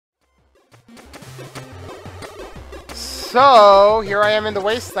So, here I am in the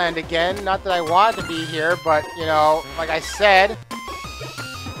wasteland again. Not that I wanted to be here, but, you know, like I said,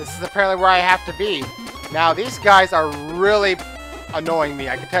 this is apparently where I have to be. Now, these guys are really annoying me,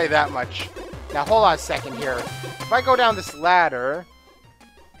 I can tell you that much. Now, hold on a second here. If I go down this ladder,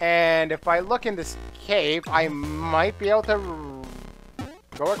 and if I look in this cave, I might be able to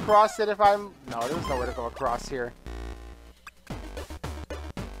go across it if I'm... No, there's nowhere to go across here.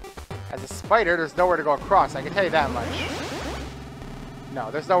 As a spider, there's nowhere to go across. I can tell you that much. No,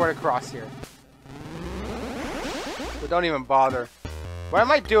 there's nowhere to cross here. So don't even bother. What I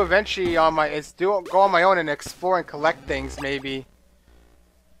might do eventually is go on my own and explore and collect things, maybe.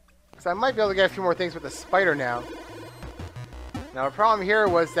 Because I might be able to get a few more things with the spider now. Now, the problem here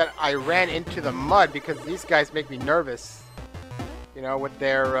was that I ran into the mud because these guys make me nervous. You know, with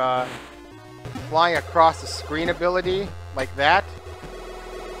their flying across the screen ability like that.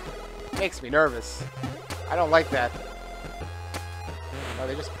 Makes me nervous. I don't like that. No,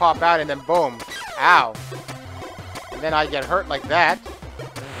 they just pop out and then boom. Ow. And then I get hurt like that.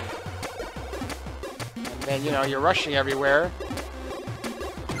 And then, you know, you're rushing everywhere.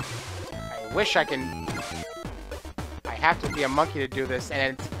 I wish I can... I have to be a monkey to do this,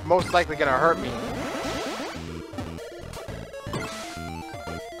 and it's most likely gonna hurt me.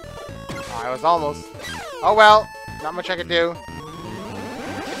 Oh, I was almost... Oh well, not much I could do.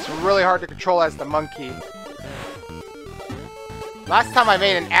 It's really hard to control as the monkey. Last time I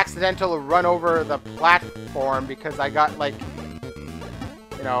made an accidental run over the platform because I got, like...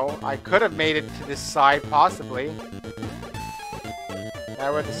 You know, I could have made it to this side, possibly. And I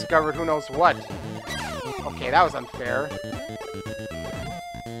would have discovered who knows what. Okay, that was unfair.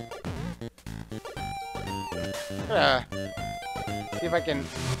 See if I can...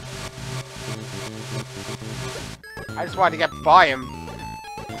 I just wanted to get by him.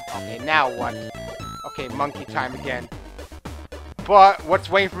 Okay, now what? Okay, monkey time again. But what's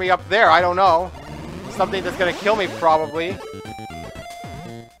waiting for me up there? I don't know. Something that's gonna kill me, probably.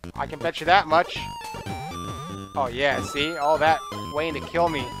 I can bet you that much. Oh yeah, see? All that waiting to kill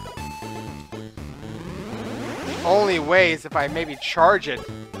me. The only way is if I maybe charge it.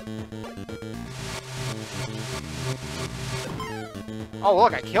 Oh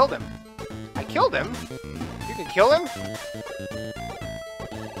look, I killed him. I killed him? You can kill him?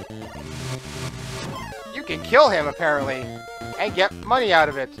 You can kill him, apparently. And get money out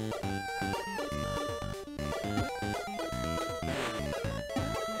of it.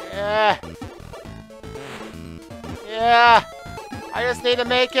 Yeah. Yeah. I just need to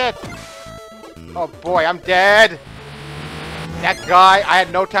make it. Oh boy, I'm dead. That guy, I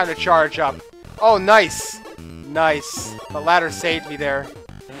had no time to charge up. Oh, nice. Nice. The ladder saved me there.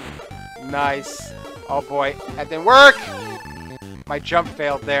 Nice. Oh boy, that didn't work. My jump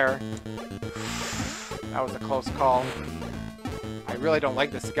failed there. That was a close call. I really don't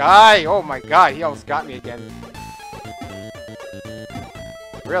like this guy. Oh my god, he almost got me again.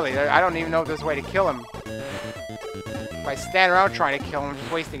 Really, I don't even know if there's a way to kill him. If I stand around trying to kill him, I'm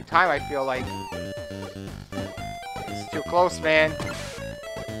just wasting time, I feel like. It's too close, man.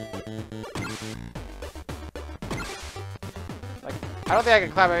 Like, I don't think I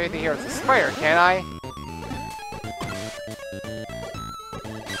can climb anything here. It's a spider, can I?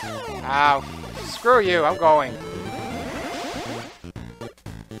 Ow. Screw you, I'm going.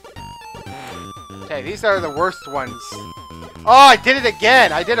 Okay, these are the worst ones. Oh, I did it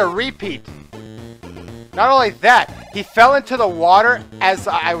again! I did a repeat. Not only that, he fell into the water as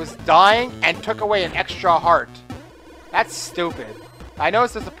I was dying and took away an extra heart. That's stupid. I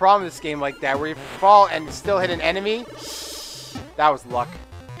noticed there's a problem in this game like that, where you fall and still hit an enemy. That was luck.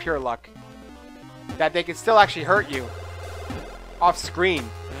 Pure luck. That they can still actually hurt you. Off screen.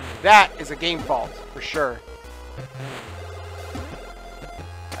 That is a game fault, for sure.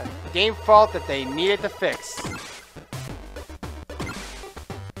 A game fault that they needed to fix.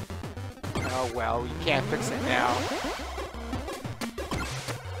 Oh well, you can't fix it now.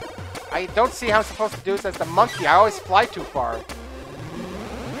 I don't see how I'm supposed to do this as the monkey. I always fly too far.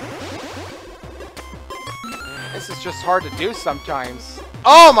 This is just hard to do sometimes.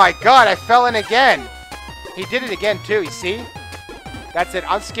 Oh my god, I fell in again! He did it again too, you see? That's it,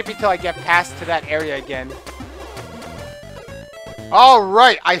 I'm skipping till I get past to that area again.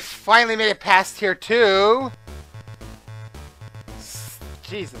 Alright, I finally made it past here too.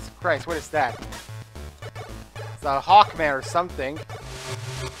 Jesus Christ, what is that? It's a Hawkman or something.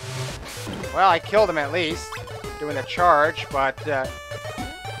 Well, I killed him at least. Doing a charge, but...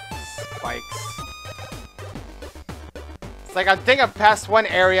 spikes. It's like I think I'm past one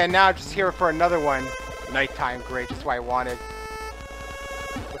area and now I'm just here for another one. Nighttime, great, just what I wanted.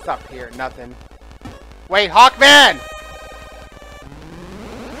 What's up here? Nothing. Wait, Hawkman!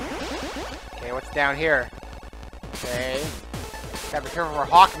 down here. Okay. Gotta be careful for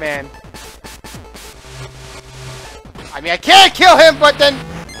Hawkman. I mean, I can't kill him, but then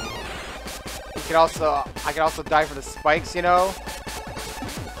he could also, I could also die for the spikes, you know?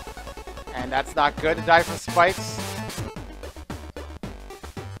 And that's not good to die from spikes.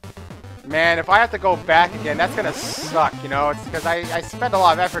 Man, if I have to go back again, that's gonna suck, you know? It's because I spent a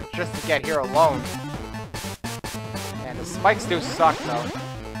lot of effort just to get here alone. And the spikes do suck, though.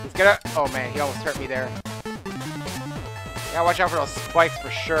 He's gonna... Oh, man, he almost hurt me there. Yeah, watch out for those spikes for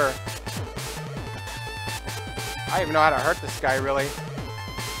sure. I don't even know how to hurt this guy, really.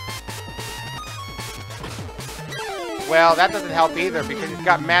 Well, that doesn't help either, because he's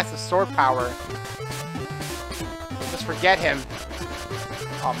got massive sword power. Just forget him.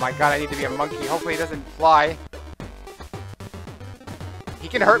 Oh my god, I need to be a monkey. Hopefully he doesn't fly. He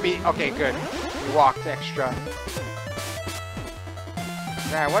can hurt me. Okay, good. He walked extra.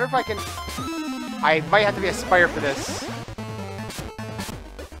 Man, I wonder if I can... I might have to be a spire for this.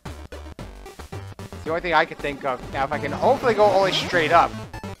 It's the only thing I could think of. Now, if I can hopefully go only straight up.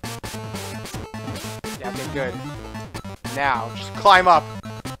 Yeah, okay, good. Now, just climb up.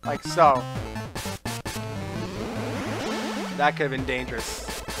 Like so. That could have been dangerous.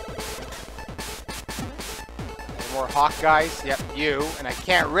 More hawk guys. Yep, you. And I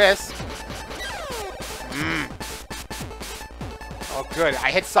can't risk. Oh, good.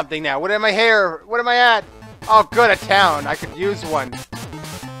 I hit something now. What am I here? What am I at? Oh, good. A town. I could use one.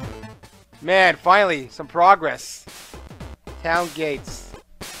 Man, finally. Some progress. Town gates.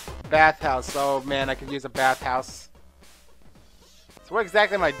 Bathhouse. Oh, man. I could use a bathhouse. So what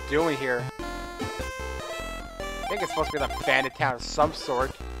exactly am I doing here? I think it's supposed to be like a bandit town of some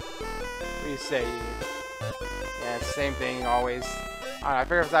sort. What do you say? Yeah, same thing always. I don't know, I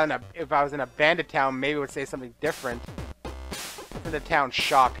figured if I was in a bandit town, maybe it would say something different. What's in the town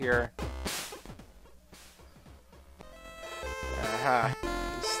shop here? Uh-huh.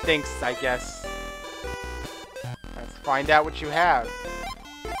 It stinks, I guess. Let's find out what you have.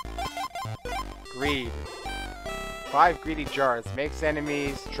 Greed. 5 greedy jars. Makes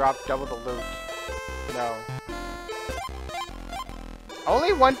enemies drop double the loot. No.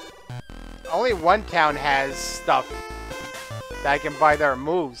 Only one town has stuff that I can buy their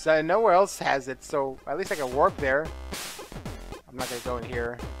moves. Nowhere else has it, so at least I can warp there. I'm not gonna go in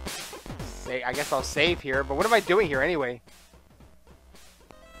here. I guess I'll save here, but what am I doing here anyway?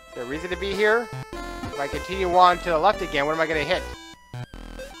 Is there a reason to be here? If I continue on to the left again, what am I gonna hit?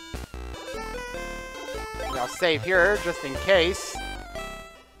 And I'll save here just in case.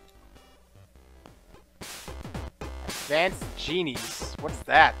 Advanced genies. What's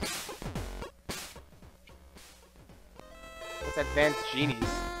that? What's advanced genies?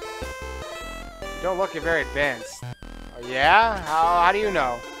 You don't look very advanced. Oh yeah? How do you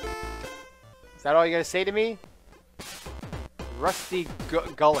know? Is that all you're gonna say to me? Rusty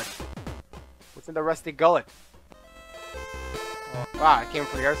gullet. What's in the rusty gullet? Oh, wow, it came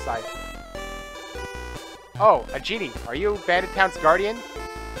from the other side. Oh, a genie. Are you Bandit Town's guardian?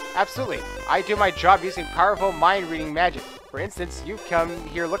 Absolutely. I do my job using powerful mind-reading magic. For instance, you've come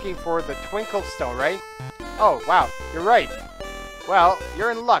here looking for the Twinkle Stone, right? Oh, wow. You're right. Well,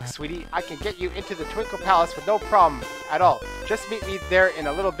 you're in luck, sweetie. I can get you into the Twinkle Palace with no problem at all. Just meet me there in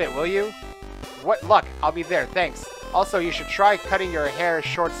a little bit, will you? What luck. I'll be there. Thanks. Also, you should try cutting your hair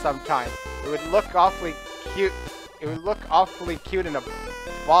short sometime. It would look awfully cute. It would look awfully cute in a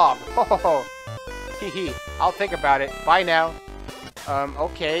bob. Ho ho ho. Hee hee. I'll think about it. Bye now.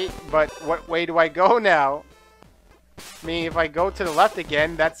 Okay, but what way do I go now? I mean, if I go to the left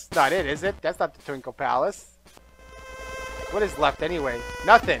again, that's not it, is it? That's not the Twinkle Palace. What is left anyway?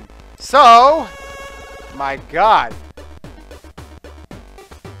 Nothing. So, my god.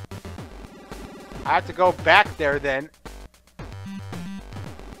 I have to go back there then.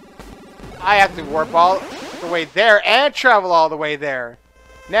 I have to warp all the way there and travel all the way there.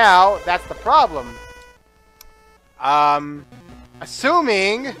 Now, that's the problem.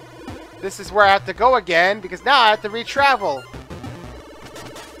 Assuming this is where I have to go again, because now I have to re-travel.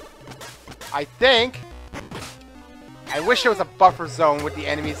 I think. I wish there was a buffer zone with the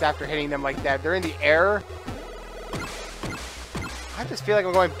enemies after hitting them like that. They're in the air. I just feel like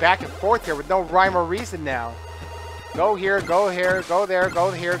I'm going back and forth here with no rhyme or reason now. Go here, go here, go there,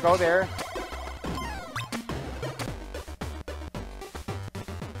 go here, go there.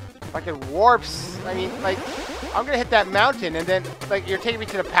 If I could warps, I mean, like, I'm gonna hit that mountain and then, like, you're taking me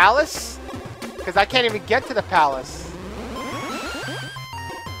to the palace? Because I can't even get to the palace.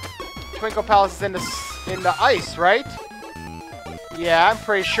 Twinkle Palace is in the ice, right? Yeah, I'm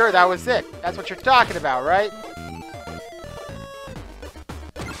pretty sure that was it. That's what you're talking about, right?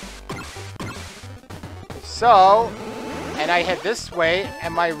 So, and I head this way,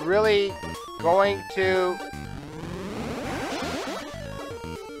 am I really going to...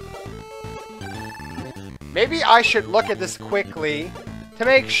 Maybe I should look at this quickly to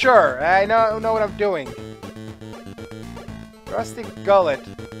make sure I know what I'm doing. Rusty Gullet.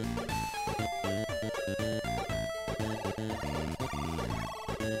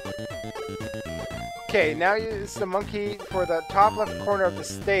 Okay, now use the monkey for the top left corner of the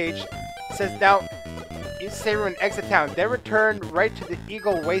stage. It says now, use the save room and exit town. Then return right to the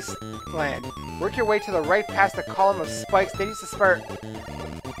Eagle Wasteland. Work your way to the right past the column of spikes. Then use the smart.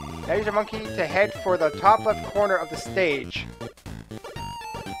 Now use your monkey to head for the top left corner of the stage.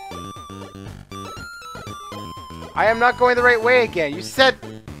 I am not going the right way again. You said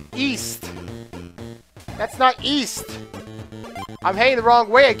east. That's not east. I'm heading the wrong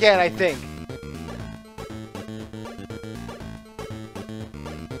way again, I think.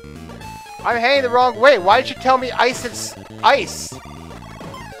 I'm heading the wrong way. Why did you tell me ice is ice?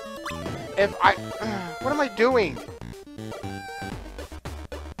 If I... what am I doing?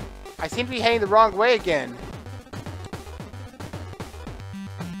 I seem to be heading the wrong way again.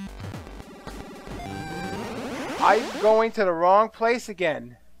 I'm going to the wrong place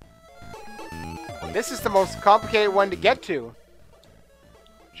again. This is the most complicated one to get to.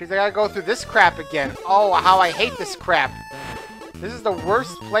 Jeez, I gotta go through this crap again. Oh, how I hate this crap. This is the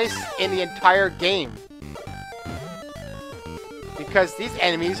worst place in the entire game. Because these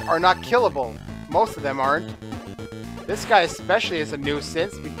enemies are not killable. Most of them aren't. This guy especially is a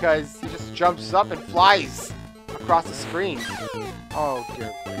nuisance because he just jumps up and flies across the screen. Oh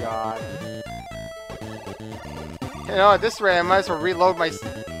dear God. You know, at this rate I might as well reload my...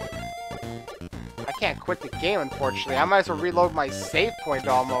 I can't quit the game, unfortunately. I might as well reload my save point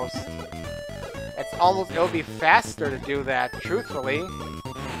almost. It'll be faster to do that, truthfully.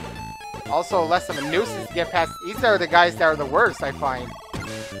 Also, less of a nuisance to get past. These are the guys that are the worst, I find.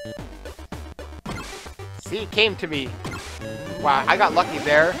 See, it came to me. Wow, I got lucky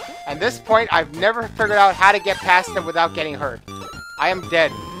there. At this point, I've never figured out how to get past them without getting hurt. I am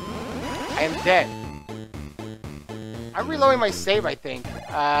dead. I am dead. I'm reloading my save, I think.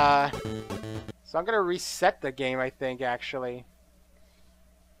 So I'm gonna reset the game, I think, actually.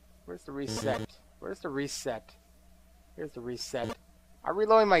 Where's the reset? Where's the reset? Here's the reset. I'm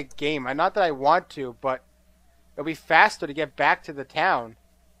reloading my game. Not that I want to, but it'll be faster to get back to the town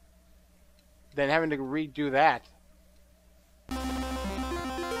than having to redo that.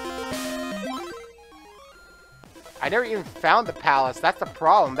 I never even found the palace. That's the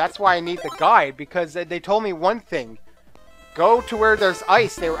problem. That's why I need the guide, because they told me one thing. Go to where there's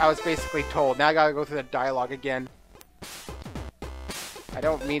ice, I was basically told. Now I gotta go through the dialogue again. I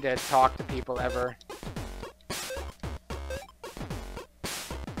don't mean to talk to people ever.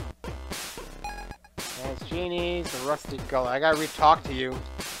 There's genies, the rusty gullet. I gotta re-talk to you.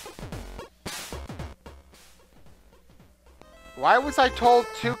 Why was I told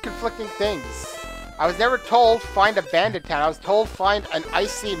two conflicting things? I was never told find a bandit town. I was told find an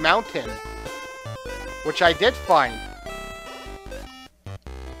icy mountain. Which I did find.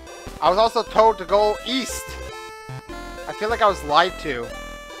 I was also told to go east. I feel like I was lied to.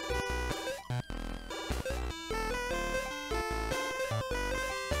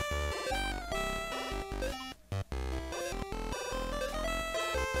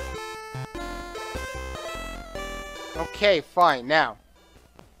 Okay, fine. Now.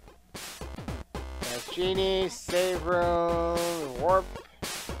 There's genie, save room, warp,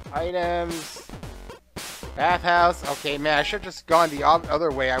 items, bathhouse. Okay, man, I should have just gone the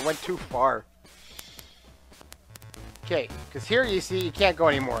other way. I went too far. Okay, because here you see you can't go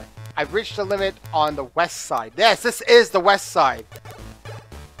anymore. I've reached the limit on the west side. Yes, this is the west side.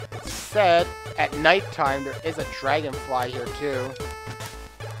 It said at nighttime there is a dragonfly here too.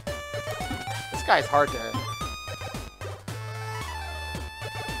 This guy's hard to...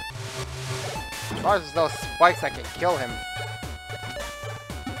 As long as there's no spikes that can kill him.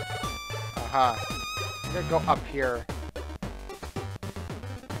 Uh-huh. I'm gonna go up here.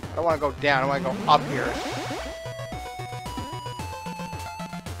 I don't want to go down, I want to go up here.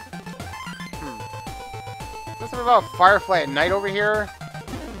 Is there something about Firefly at night over here?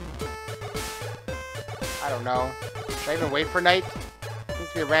 I don't know. Should I even wait for night? Seems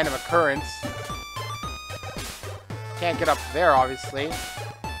to be a random occurrence. Can't get up there, obviously. It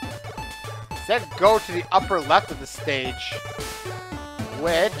said go to the upper left of the stage.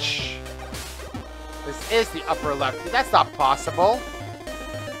 Which... This is the upper left. That's not possible.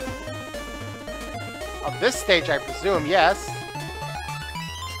 Of this stage, I presume, yes.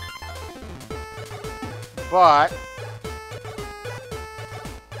 But...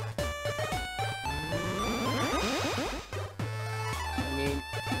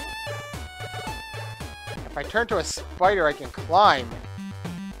 turn to a spider, I can climb.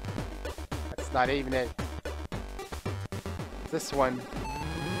 That's not even it. This one.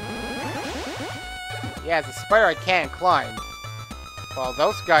 Yeah, as a spider, I can't climb. Well,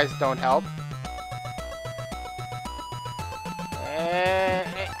 those guys don't help.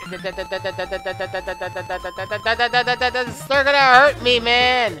 They're gonna hurt me,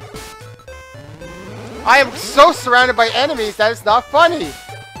 man! I am so surrounded by enemies that it's not funny!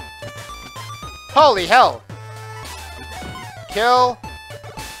 Holy hell! Kill.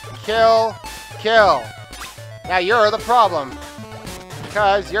 Kill. Kill. Now you're the problem.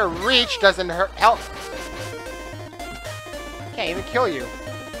 Because your reach doesn't help. I can't even kill you.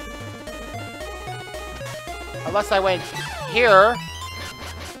 Unless I went here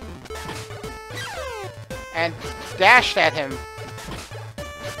and dashed at him.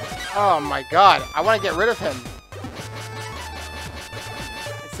 Oh my god, I want to get rid of him.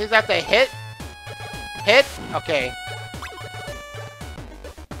 It seems I have to hit. Hit? Okay.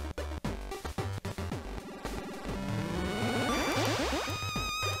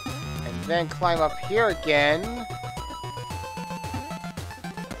 And then climb up here again.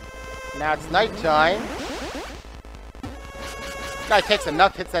 Now it's nighttime. This guy takes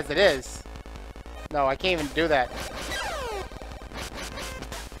enough hits as it is. No, I can't even do that.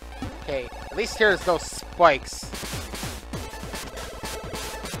 Okay, at least here's no spikes.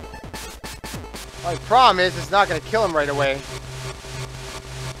 Well, the problem is, it's not going to kill him right away.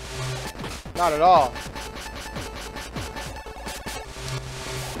 Not at all.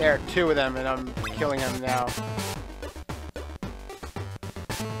 There are two of them, and I'm killing him now.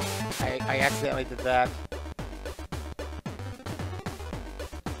 I accidentally did that.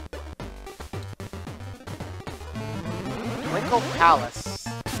 Twinkle Palace.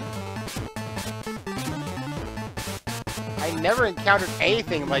 I never encountered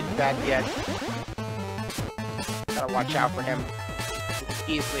anything like that yet. Gotta watch out for him. He could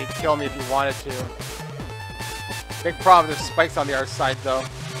easily kill me if he wanted to. Big problem, there's spikes on the other side, though.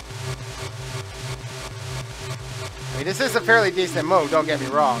 I mean, this is a fairly decent move, don't get me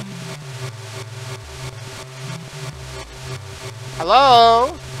wrong.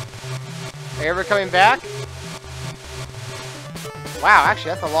 Hello? Are you ever coming back? Wow,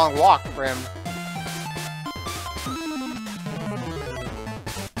 actually, that's a long walk for him.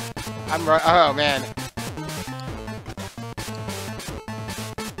 Oh, man.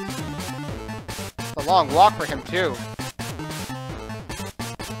 It's a long walk for him, too.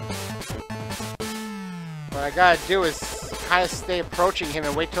 What I gotta do is kind of stay approaching him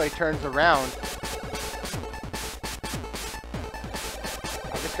and wait till he turns around.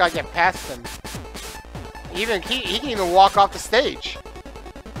 I just gotta get past him. He can even walk off the stage.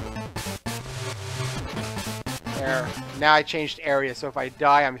 There. Now I changed area, so if I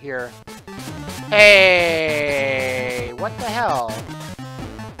die, I'm here. Hey! What the hell?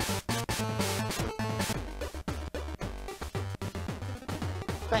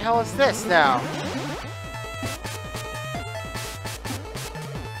 What the hell is this now?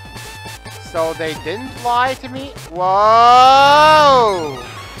 So they didn't lie to me? Whoa!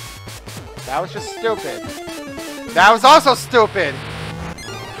 That was just stupid. That was also stupid!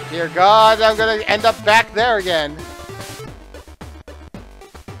 Dear God, I'm gonna end up back there again.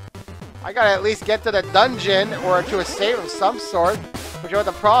 I gotta at least get to the dungeon or to a save of some sort. But you know what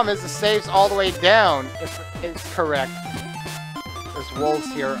the problem is? The save's all the way down, if it's correct. There's wolves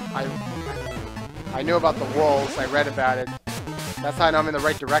here. I knew about the wolves. I read about it. That's how I know I'm in the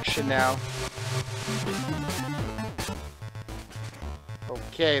right direction now.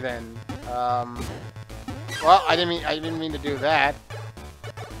 Okay then. Well, I didn't mean to do that.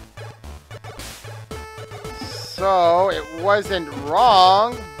 So it wasn't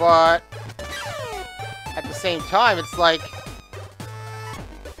wrong, but at the same time, it's like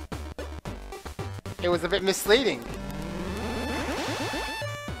it was a bit misleading.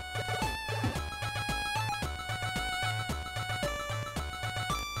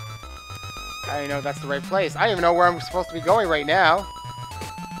 I don't know if that's the right place. I don't even know where I'm supposed to be going right now.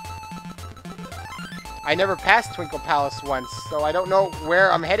 I never passed Twinkle Palace once, so I don't know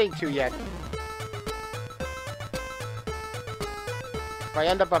where I'm heading to yet. If I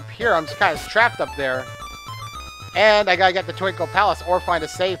end up here, I'm just kind of trapped up there. And I gotta get the Twinkle Palace or find a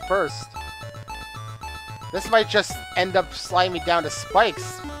save first. This might just end up sliding me down to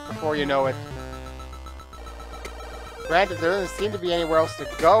spikes before you know it. Granted, there doesn't seem to be anywhere else to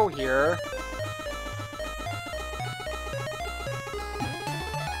go here.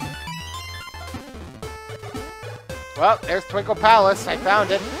 Well, there's Twinkle Palace. I found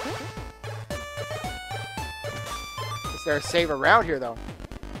it. Is there a save around here, though?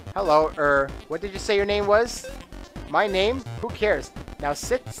 Hello, what did you say your name was? My name? Who cares? Now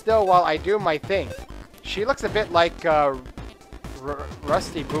sit still while I do my thing. She looks a bit like,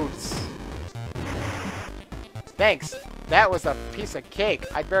 Rusty Boots. Thanks. That was a piece of cake.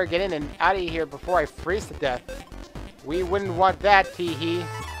 I'd better get in and out of here before I freeze to death. We wouldn't want that, tee-hee.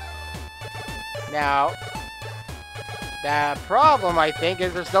 Now, the problem, I think,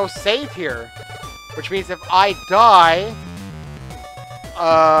 is there's no save here. Which means if I die,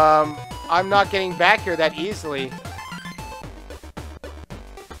 I'm not getting back here that easily.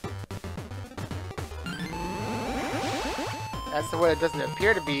 That's what it doesn't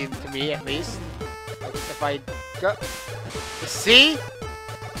appear to be, to me, at least. Like, if I go... See?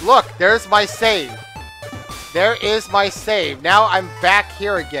 Look, there's my save. There is my save. Now I'm back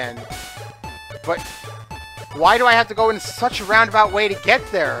here again. But why do I have to go in such a roundabout way to get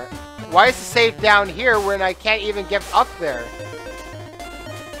there? Why is the save down here when I can't even get up there?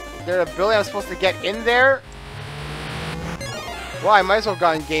 Is there an ability I'm supposed to get in there? Well, I might as well have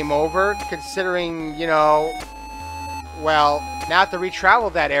gotten game over, considering, you know... Well, now I have to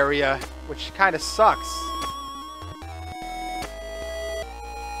retravel that area, which kind of sucks.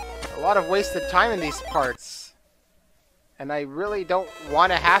 A lot of wasted time in these parts. And I really don't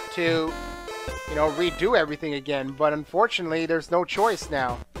want to have to, you know, redo everything again. But unfortunately, there's no choice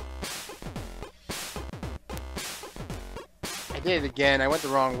now. I did it again. I went the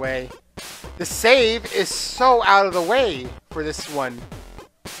wrong way. The save is so out of the way for this one.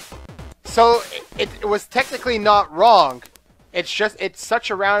 So, it was technically not wrong. It's just, it's such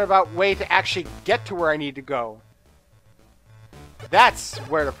a roundabout way to actually get to where I need to go. That's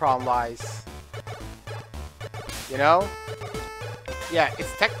where the problem lies. You know? Yeah,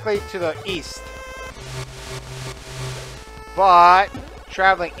 it's technically to the east. But,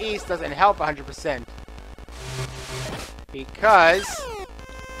 traveling east doesn't help 100%. Because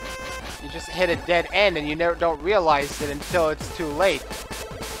you just hit a dead end and you don't realize it until it's too late.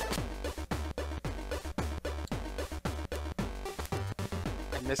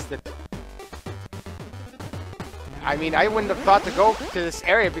 Missed it. I mean, I wouldn't have thought to go to this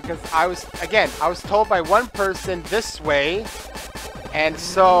area because I was told by one person this way, and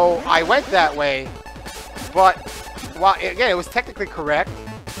so I went that way. But, well, again, it was technically correct.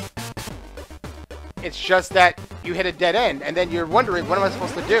 It's just that you hit a dead end, and then you're wondering, what am I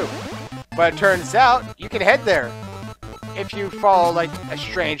supposed to do? But it turns out, you can head there. If you follow, like, a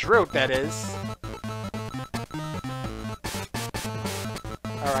strange route, that is.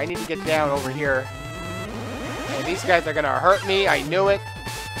 Alright, I need to get down over here. And these guys are gonna hurt me, I knew it.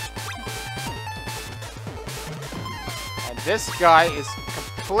 And this guy is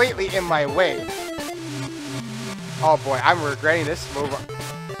completely in my way. Oh boy, I'm regretting this move.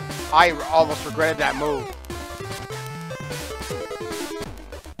 I almost regretted that move.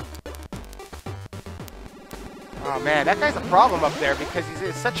 Oh man, that guy's a problem up there because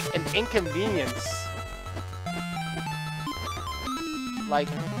he's such an inconvenience. Like,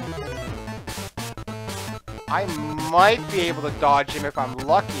 I might be able to dodge him if I'm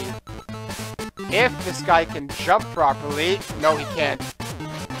lucky. If this guy can jump properly. No, he can't.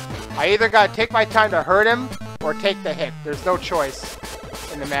 I either gotta take my time to hurt him or take the hit. There's no choice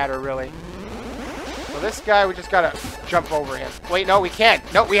in the matter, really. So this guy, we just gotta jump over him. Wait, no, we can't.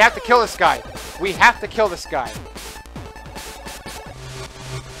 No, we have to kill this guy. We have to kill this guy.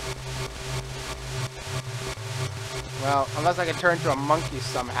 Well, unless I can turn into a monkey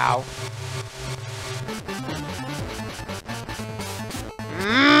somehow.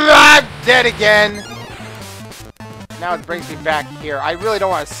 I'm dead again! Now it brings me back here. I really don't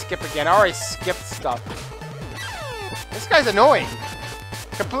want to skip again. I already skipped stuff. This guy's annoying.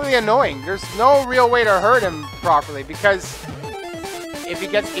 Completely annoying. There's no real way to hurt him properly because if you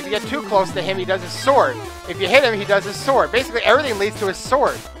get too close to him, he does his sword. If you hit him, he does his sword. Basically, everything leads to his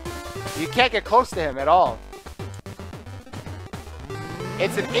sword. You can't get close to him at all.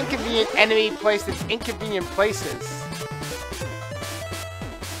 It's an inconvenient enemy placed in inconvenient places.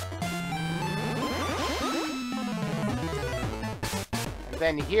 And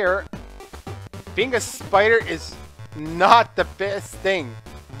then here, being a spider is not the best thing.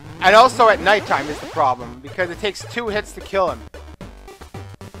 And also at nighttime is the problem, because it takes 2 hits to kill him.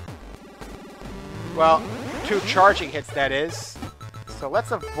 Well, 2 charging hits, that is. So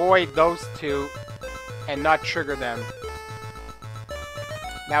let's avoid those 2 and not trigger them.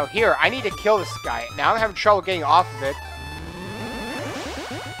 Now here, I need to kill this guy. Now I'm having trouble getting off of it.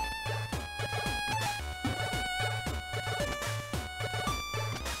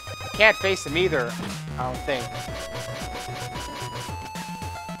 Can't face him either, I don't think.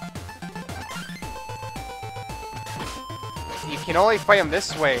 He can only fight him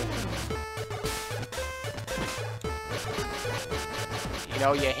this way. You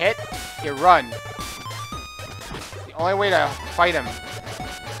know, you hit, you run. The only way to fight him.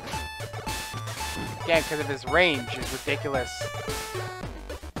 Again, because of his range is ridiculous.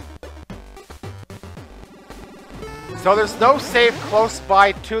 So there's no save close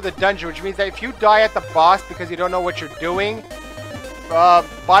by to the dungeon, which means that if you die at the boss because you don't know what you're doing,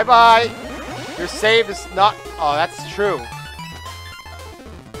 bye-bye. Your save is not... Oh, that's true.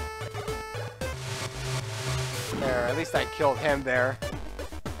 There, at least I killed him there.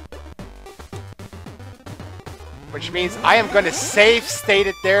 Which means I am going to save state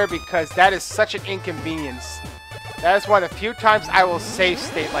it there because that is such an inconvenience. That is one of the few times I will save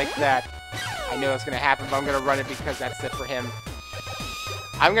state like that. I knew it was going to happen, but I'm going to run it because that's it for him.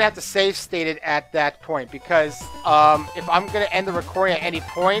 I'm going to have to save state it at that point because if I'm going to end the recording at any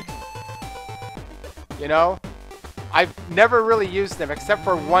point, you know, I've never really used them except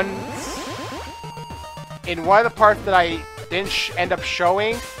for once. In one of the parts that I didn't end up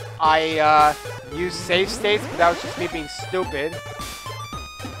showing, I used save states, but that was just me being stupid.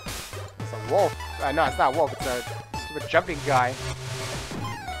 It's a wolf. No, it's not a wolf. It's a stupid jumping guy.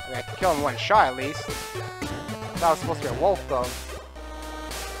 I have to kill him in one shot at least. That was supposed to be a wolf though.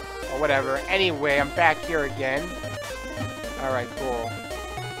 Or whatever. Anyway, I'm back here again. Alright, cool.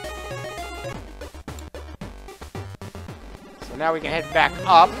 So now we can head back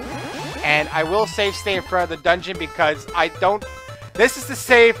up. And I will save state in front of the dungeon because I don't... This is to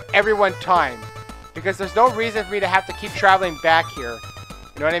save everyone time. Because there's no reason for me to have to keep traveling back here.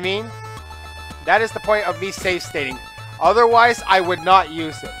 You know what I mean? That is the point of me save stating. Otherwise, I would not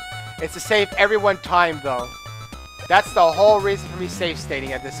use it. It's to save everyone time, though. That's the whole reason for me save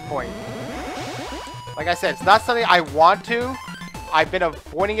stating at this point. Like I said, it's not something I want to. I've been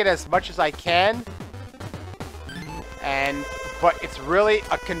avoiding it as much as I can. But it's really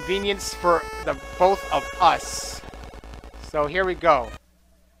a convenience for the both of us. So here we go.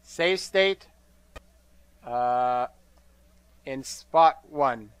 Save state. In spot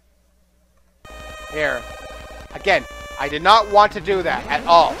 1. Here. Again, I did not want to do that at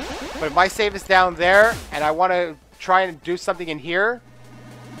all. But if my save is down there, and I want to try and do something in here,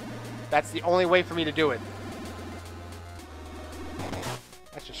 that's the only way for me to do it.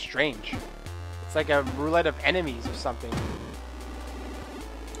 That's just strange. It's like a roulette of enemies or something.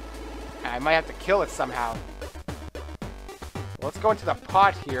 I might have to kill it somehow. Well, let's go into the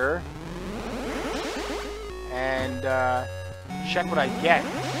pot here. And check what I get.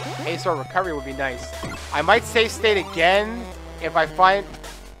 Ace or recovery would be nice. I might save state again if I find...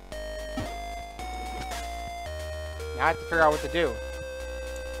 Now I have to figure out what to do.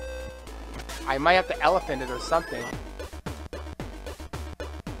 I might have to elephant it or something.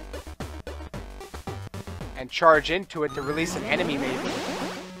 And charge into it to release an enemy, maybe.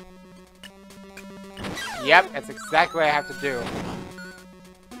 Yep, that's exactly what I have to do.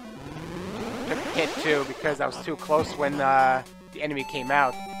 Took a hit, too, because I was too close when the enemy came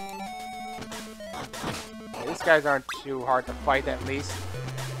out. Yeah, these guys aren't too hard to fight, at least.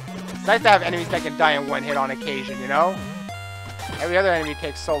 It's nice to have enemies that can die in one hit on occasion, you know? Every other enemy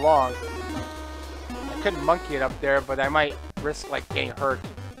takes so long. I couldn't monkey it up there, but I might risk, like, getting hurt.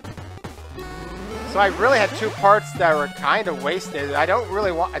 So I really had 2 parts that were kind of wasted. I don't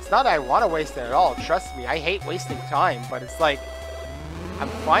really want... It's not that I want to waste it at all. Trust me. I hate wasting time. But it's like... I'm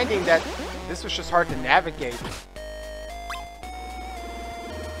finding that this was just hard to navigate. It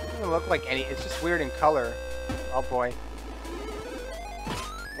doesn't look like any... It's just weird in color. Oh, boy.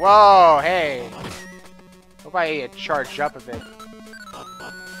 Whoa, hey. Hope I charge up a bit.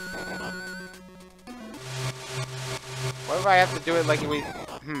 What if I have to do it like we...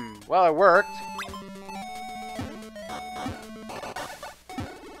 Well, it worked.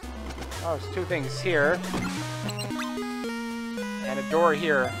 Oh, there's 2 things here. And a door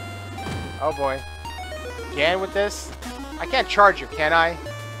here. Oh boy. Again with this? I can't charge you, can I?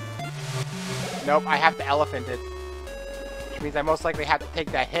 Nope, I have to elephant it. Which means I most likely have to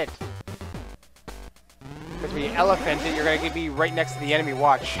take that hit. Because when you elephant it, you're going to be right next to the enemy.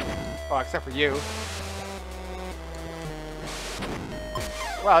 Watch. Oh, except for you.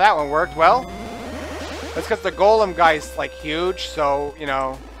 Well, that one worked well. That's because the golem guy's, like, huge, so, you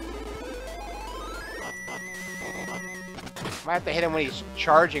know... Might have to hit him when he's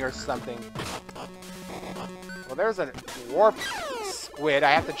charging or something. Well, there's a warp squid. I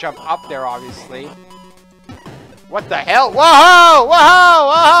have to jump up there, obviously. What the hell? Whoa! Whoa!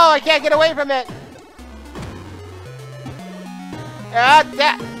 Whoa! I can't get away from it! Ah,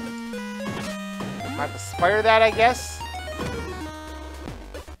 that! I have to spider that, I guess?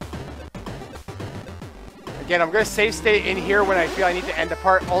 Again, I'm going to save state in here when I feel I need to end the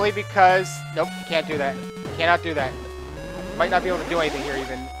part, only because... Nope, can't do that. Cannot do that. Might not be able to do anything here,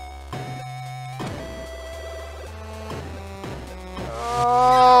 even.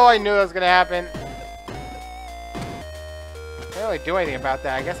 Oh, I knew that was going to happen. Can't really do anything about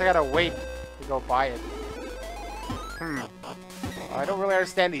that. I guess I got to wait to go buy it. I don't really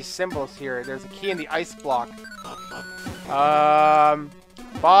understand these symbols here. There's a key in the ice block.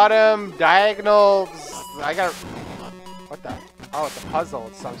 Bottom, diagonal... I got... What the... Oh, it's a puzzle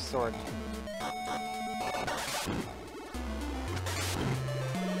of some sort.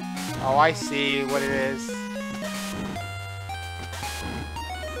 Oh, I see what it is.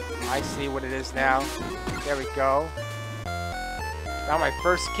 I see what it is now. There we go. Got my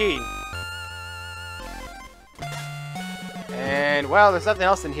first key. And, well, there's nothing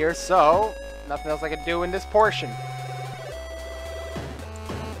else in here, so... Nothing else I can do in this portion.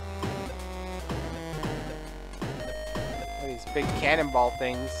 Big cannonball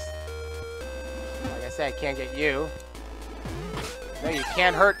things. Like I said, I can't get you. No, you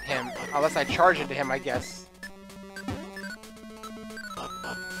can't hurt him unless I charge into him, I guess.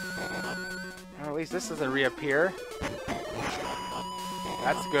 Well, at least this doesn't reappear.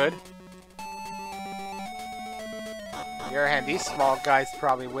 That's good. On the other hand, these small guys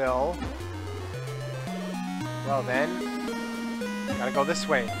probably will. Well then, gotta go this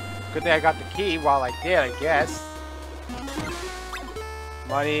way. Good thing I got the key while I did, I guess.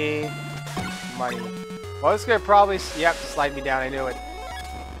 Money. Money. Well, it's gonna probably... Yep, slide me down. I knew it.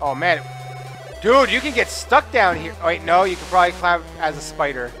 Oh, man. Dude, you can get stuck down here. Oh, wait, no. You can probably climb as a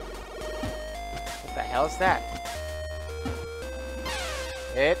spider. What the hell is that?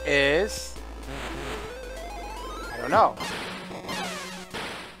 It is... I don't know.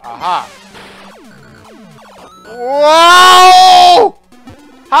 Aha. Whoa!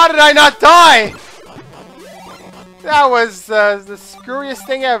 How did I not die? That was the screwiest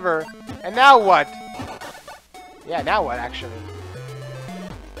thing ever. And now what? Yeah, now what, actually?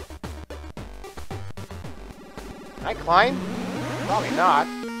 Can I climb? Probably not.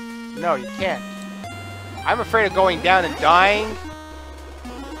 No, you can't. I'm afraid of going down and dying.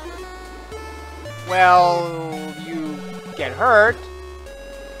 Well, you get hurt.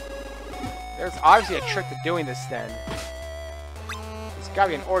 There's obviously a trick to doing this then. There's gotta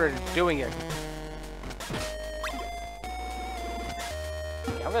be an order to doing it.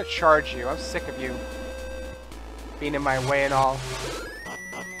 I'm gonna charge you. I'm sick of you being in my way and all.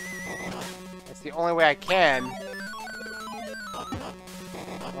 That's the only way I can.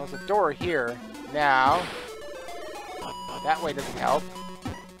 Well, there's a door here. Now, that way doesn't help.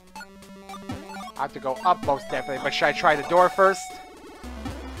 I have to go up most definitely, but should I try the door first?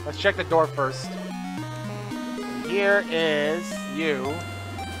 Let's check the door first. And here is you.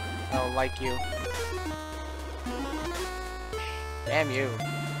 I don't like you. Damn you.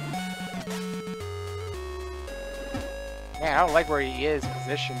 Man, I don't like where he is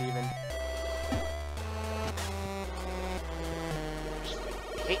positioned even.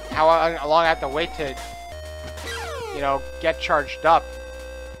 I hate how long I have to wait to, you know, get charged up.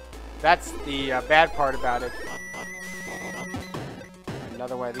 That's the bad part about it.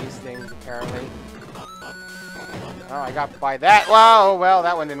 Another one of these things, apparently. Oh, I got by that. Whoa, well,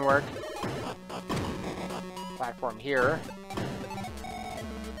 that one didn't work. Platform here.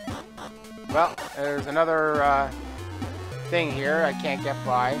 Well, there's another thing here I can't get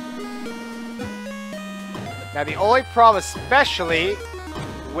by. Now, the only problem, especially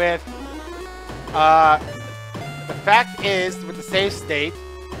with the fact is, with the save state,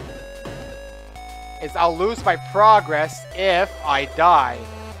 is I'll lose my progress if I die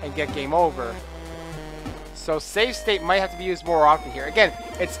and get game over. So save state might have to be used more often here. Again,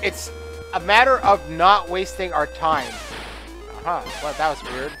 it's a matter of not wasting our time. Well, that was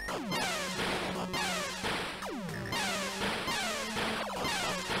weird.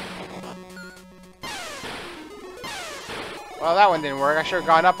 Well, that one didn't work. I should have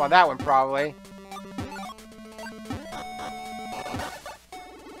gone up on that one, probably.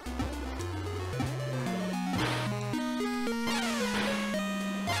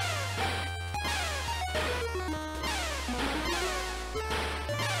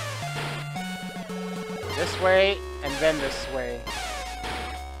 This way, and then this way.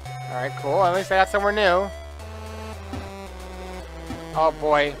 Alright, cool. At least I got somewhere new. Oh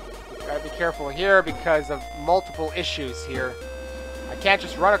boy. Gotta be careful here because of multiple issues here. I can't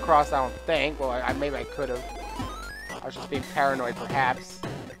just run across, I don't think. Well, maybe I could have. I was just being paranoid, perhaps.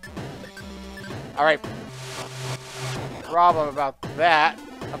 Alright. Problem about that.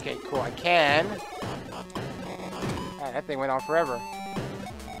 Okay, cool. I can. Man, that thing went on forever.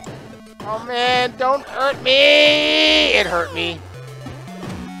 Oh man, don't hurt me! It hurt me.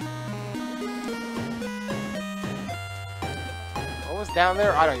 What was down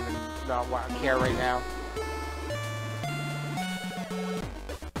there? I don't even know what I care right now.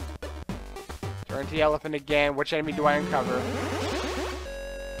 Turn to the elephant again. Which enemy do I uncover?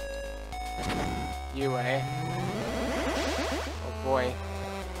 You, eh? Oh boy.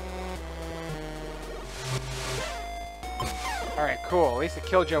 Alright, cool. At least it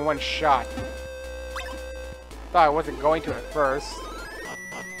killed you in one shot. Thought I wasn't going to at first.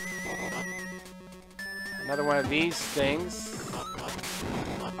 Another one of these things.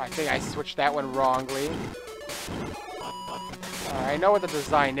 I think I switched that one wrongly. I know what the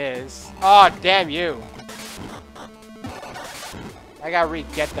design is. Oh, damn you. I gotta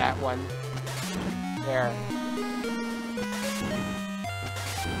re-get that one. There.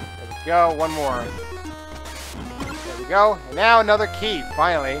 There we go. One more. There we go. And now another key.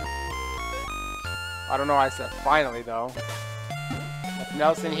 Finally. I don't know why I said finally, though. Nothing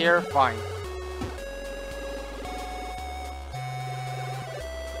else in here? Fine.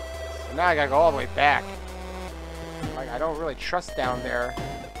 So now I gotta go all the way back. Like, I don't really trust down there.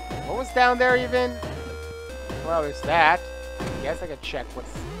 What was down there, even? Well, there's that. I guess I could check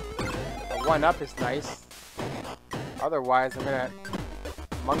what's... The one up is nice. Otherwise, I'm gonna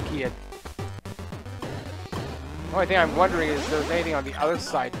monkey it. The only thing I'm wondering is if there's anything on the other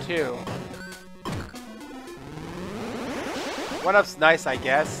side, too. One up's nice, I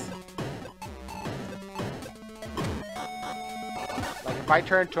guess. Like, if I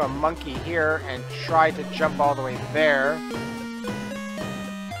turn to a monkey here and try to jump all the way there...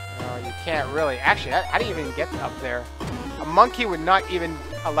 you can't really... Actually, how do you even get up there? A monkey would not even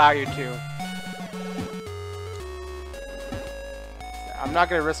allow you to. I'm not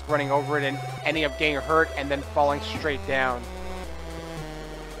going to risk running over it and ending up getting hurt and then falling straight down.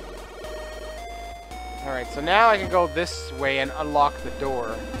 Alright, so now I can go this way and unlock the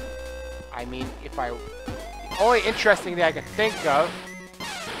door. I mean, if I... The only interesting thing I can think of...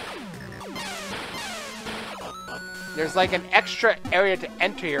 There's like an extra area to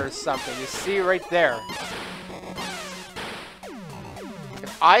enter here or something. You see right there.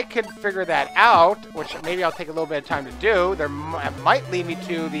 If I could figure that out, which maybe I'll take a little bit of time to do, there might lead me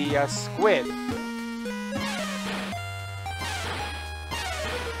to the squid.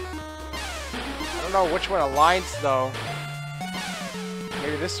 I don't know which one aligns though.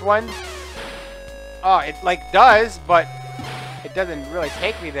 Maybe this one? Oh, it like does, but it doesn't really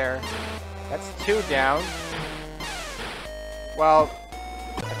take me there. That's 2 down. Well,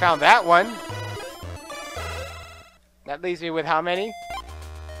 I found that one. That leaves me with how many?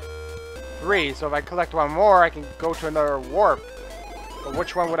 3. So if I collect one more, I can go to another warp. But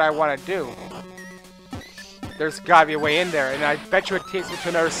which one would I want to do? There's gotta be a way in there, and I bet you it takes me to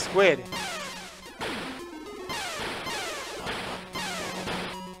another squid.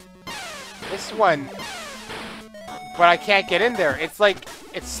 This one. But I can't get in there. It's like,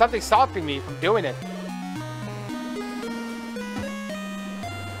 it's something stopping me from doing it.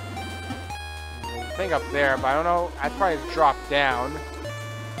 Thing up there, but I don't know. I'd probably drop down.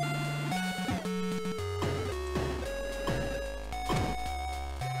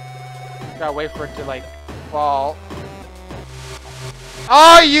 Gotta wait for it to like fall.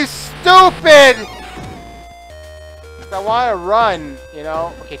 Oh, you stupid! I want to run, you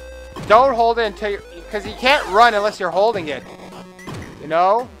know. Okay, don't hold it until you, because you can't run unless you're holding it. You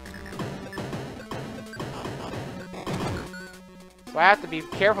know. So I have to be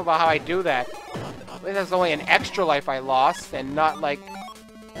careful about how I do that. At least that's only an extra life I lost, and not like...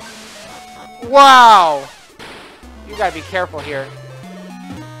 Wow! You gotta be careful here.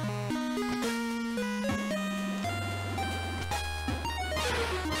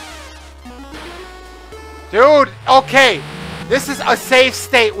 Dude, okay! This is a safe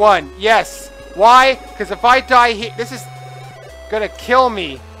state one, yes. Why? Because if I die here, this is gonna kill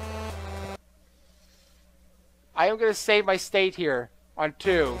me. I am gonna save my state here on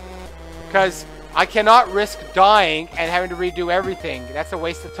 2. Because I cannot risk dying and having to redo everything. That's a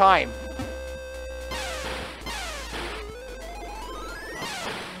waste of time.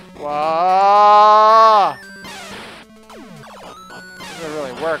 Whoa! Doesn't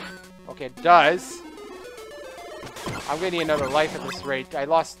really work. Okay, it does. I'm gonna need another life at this rate. I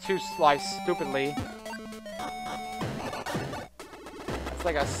lost 2 lives stupidly. It's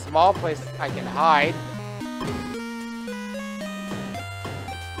like a small place I can hide.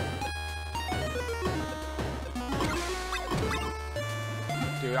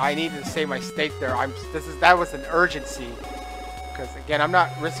 Dude, I needed to save my state there. That was an urgency. Because again, I'm not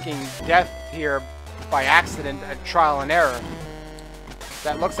risking death here by accident, a trial and error.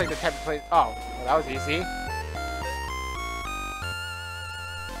 That looks like the type of place... Oh, well, that was easy.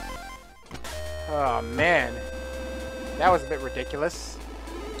 Oh, man. That was a bit ridiculous.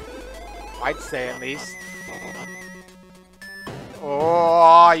 I'd say, at least.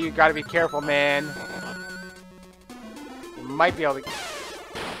 Oh, you gotta be careful, man. You might be able to...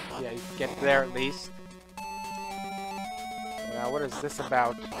 Yeah, you can get there, at least. Now, what is this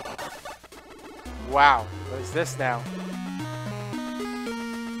about? Wow, what is this now?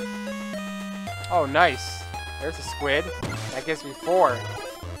 Oh, nice. There's a squid. That gives me 4.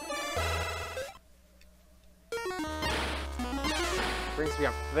 Brings me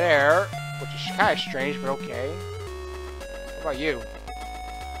up there, which is kind of strange, but okay. What about you?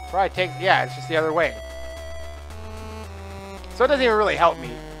 Probably take... Yeah, it's just the other way. So it doesn't even really help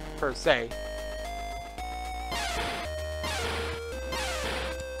me, per se.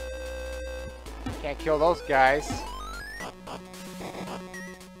 Can't kill those guys.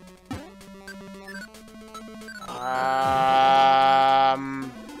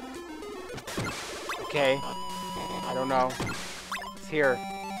 Okay. I don't know. It's here.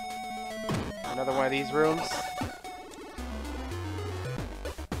 Another one of these rooms.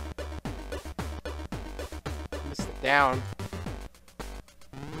 Missed it down.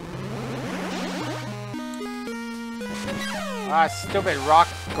 Ah, stupid rock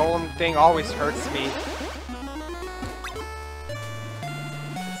golem thing always hurts me.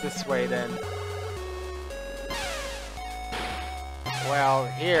 It's this way then. Well,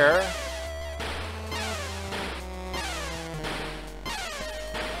 here.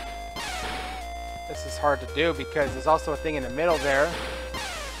 This is hard to do because there's also a thing in the middle there.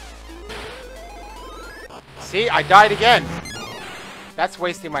 See, I died again. That's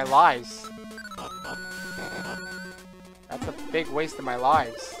wasting my lives. That's a big waste of my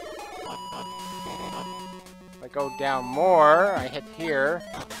lives. If I go down more, I hit here.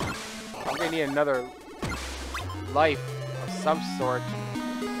 I'm gonna need another life of some sort.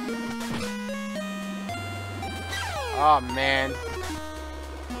 Oh man.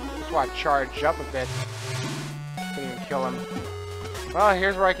 Just want to charge up a bit. Couldn't even kill him. Well,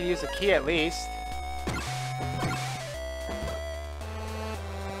 here's where I can use the key at least.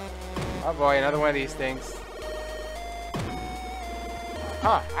 Oh boy, another one of these things.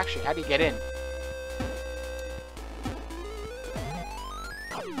 Huh, actually, how do you get in?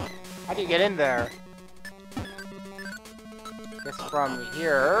 How do you get in there? Guess from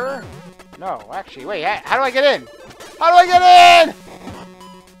here... No, actually, wait, how do I get in? How do I get in?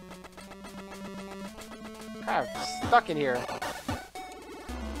 Kind of stuck in here.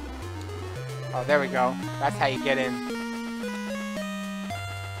 Oh, there we go. That's how you get in.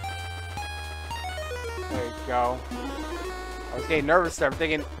 There you go. I was getting nervous there. I'm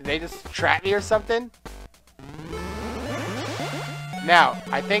thinking, did they just trap me or something? Now,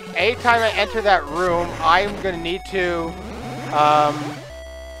 I think anytime I enter that room, I'm going to need to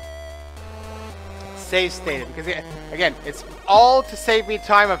save state it. Because, again, it's all to save me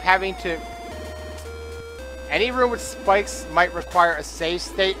time of having to... Any room with spikes might require a save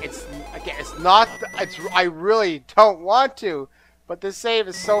state. It's, again, it's not... I really don't want to. But the save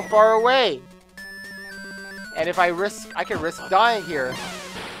is so far away. And if I can risk dying here.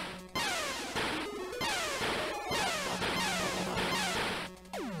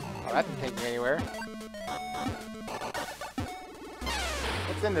 Oh, that didn't take me anywhere.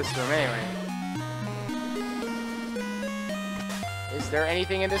 What's in this room anyway? Is there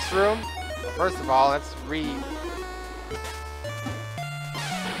anything in this room? Well, first of all, let's read.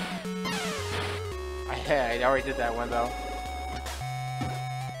 I already did that one though.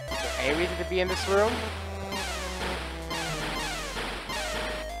 Is there any reason to be in this room?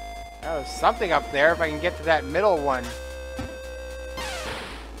 Oh, there's something up there if I can get to that middle one.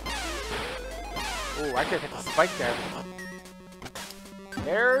 Ooh, I could hit the spike there.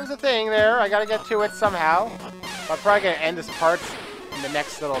 There's a thing there. I gotta get to it somehow. I'm probably gonna end this part in the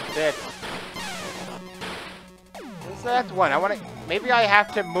next little bit. What's that one? Maybe I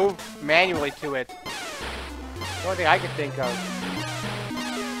have to move manually to it. The only thing I can think of.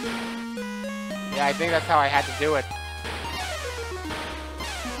 Yeah, I think that's how I had to do it.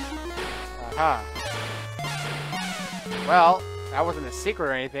 Well, that wasn't a secret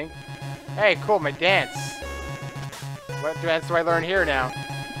or anything. Hey, cool, my dance. What dance do I learn here now?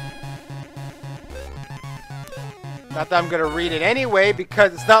 Not that I'm gonna read it anyway,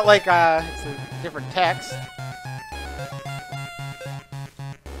 because it's not like it's a different text.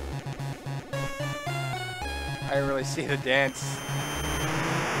 I didn't really see the dance.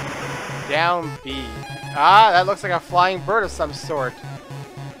 Down B. Ah, that looks like a flying bird of some sort.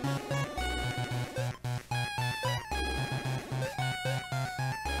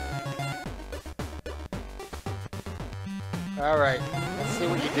 Alright, let's see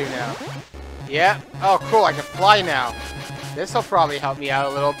what you do now. Yeah. Oh, cool, I can fly now. This'll probably help me out a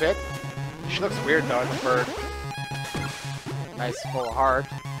little bit. She looks weird, though, as a bird. Nice full heart.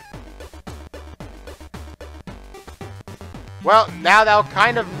 Well, now that'll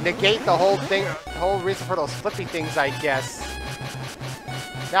kind of negate the whole thing, the whole reason for those flippy things, I guess.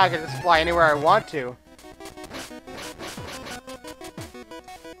 Now I can just fly anywhere I want to.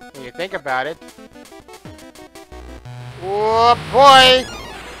 When you think about it. Oh boy!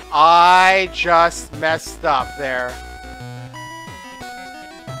 I just messed up there.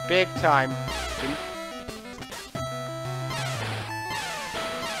 Big time.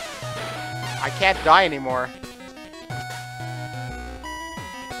 I can't die anymore.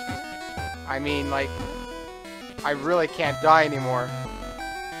 I mean, like, I really can't die anymore.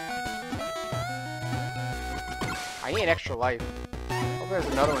 I need an extra life. Hope there's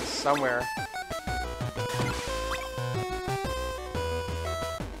another one somewhere.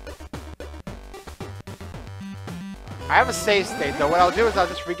 I have a save state, though. What I'll do is I'll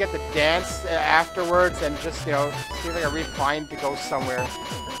just re-get the dance afterwards and just, you know, see if I can refine to go somewhere.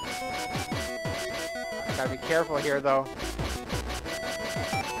 Gotta be careful here, though.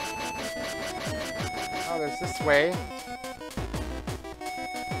 Oh, there's this way.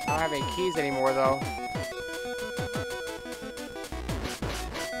 I don't have any keys anymore, though.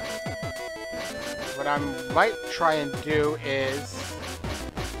 What I might try and do is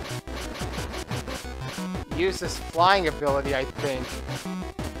use this flying ability, I think.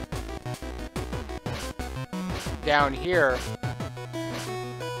 Down here.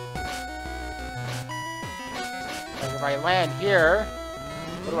 Like if I land here,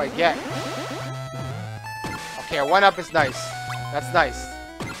 what do I get? Okay, a 1-up is nice. That's nice.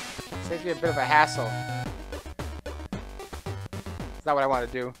 Saves me a bit of a hassle. It's not what I want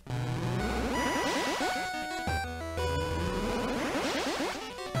to do.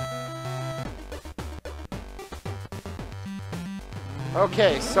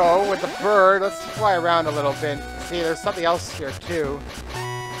 Okay, so with the bird, let's fly around a little bit. See, there's something else here too.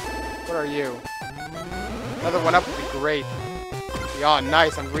 What are you? Another 1-up would be great. Yeah,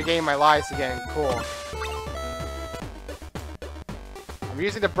 nice. I'm regaining my lives again. Cool. I'm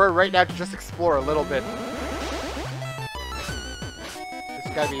using the bird right now to just explore a little bit.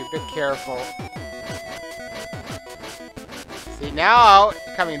 Just gotta be a bit careful. See, now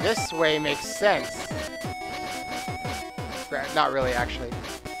coming this way makes sense. Not really, actually.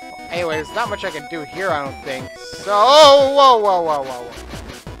 Anyway, there's not much I can do here, I don't think. So, oh, whoa, whoa, whoa, whoa.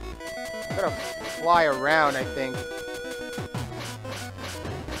 I'm gonna fly around, I think.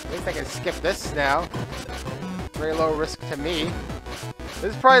 At least I can skip this now. Very low risk to me.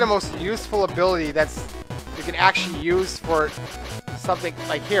 This is probably the most useful ability that's you can actually use for something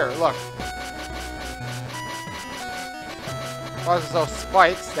like here. Look. Well, there's those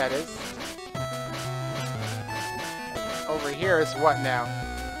spikes, that is. Over here is what now?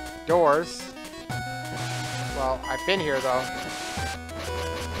 Doors. Well, I've been here, though.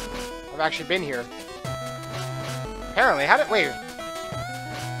 I've actually been here. Apparently, wait.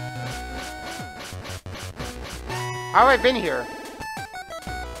 How have I been here?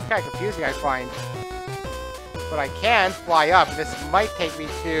 It's kind of confusing, I find. But I can fly up. This might take me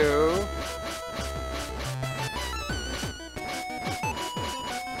to...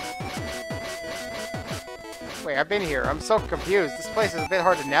 Wait, I've been here. I'm so confused. This place is a bit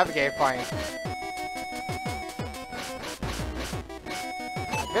hard to navigate, I find.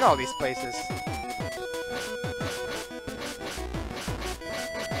 I've been all these places.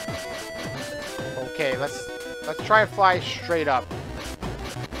 Okay, let's try and fly straight up.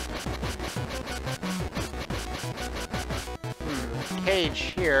 Cage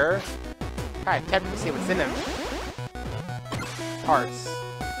here. Kind of tempted to see what's in them. Hearts.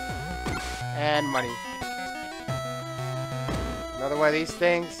 And money. Another one of these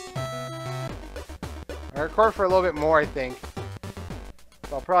things. I'll record for a little bit more, I think.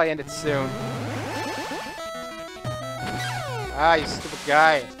 So I'll probably end it soon. Ah, you stupid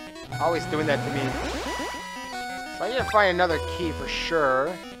guy. Always doing that to me. So I need to find another key for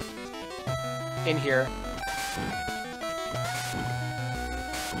sure. In here.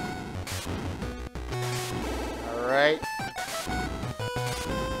 Alright.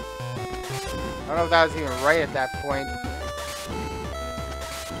 I don't know if that was even right at that point.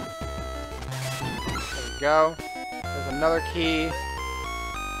 Go. There's another key. I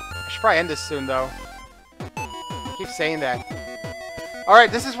should probably end this soon, though. I keep saying that.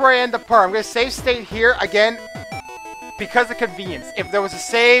 Alright, this is where I end the part. I'm going to save state here again because of convenience. If there was a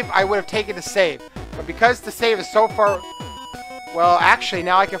save, I would have taken the save. But because the save is so far... Well, actually,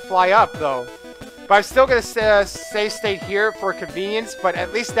 now I can fly up, though. But I'm still going to save state here for convenience, but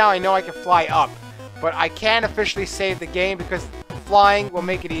at least now I know I can fly up. But I can't officially save the game because flying will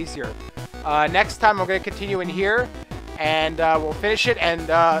make it easier. Next time I'm going to continue in here, and we'll finish it, and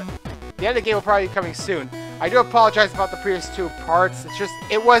the end of the game will probably be coming soon. I do apologize about the previous 2 parts. It's just,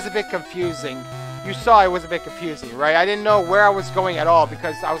 it was a bit confusing. You saw it was a bit confusing, right? I didn't know where I was going at all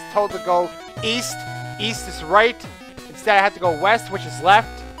because I was told to go east. East is right. Instead, I had to go west, which is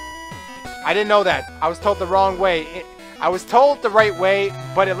left. I didn't know that. I was told the wrong way. I was told the right way,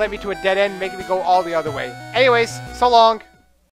 but it led me to a dead end, making me go all the other way. Anyways, so long.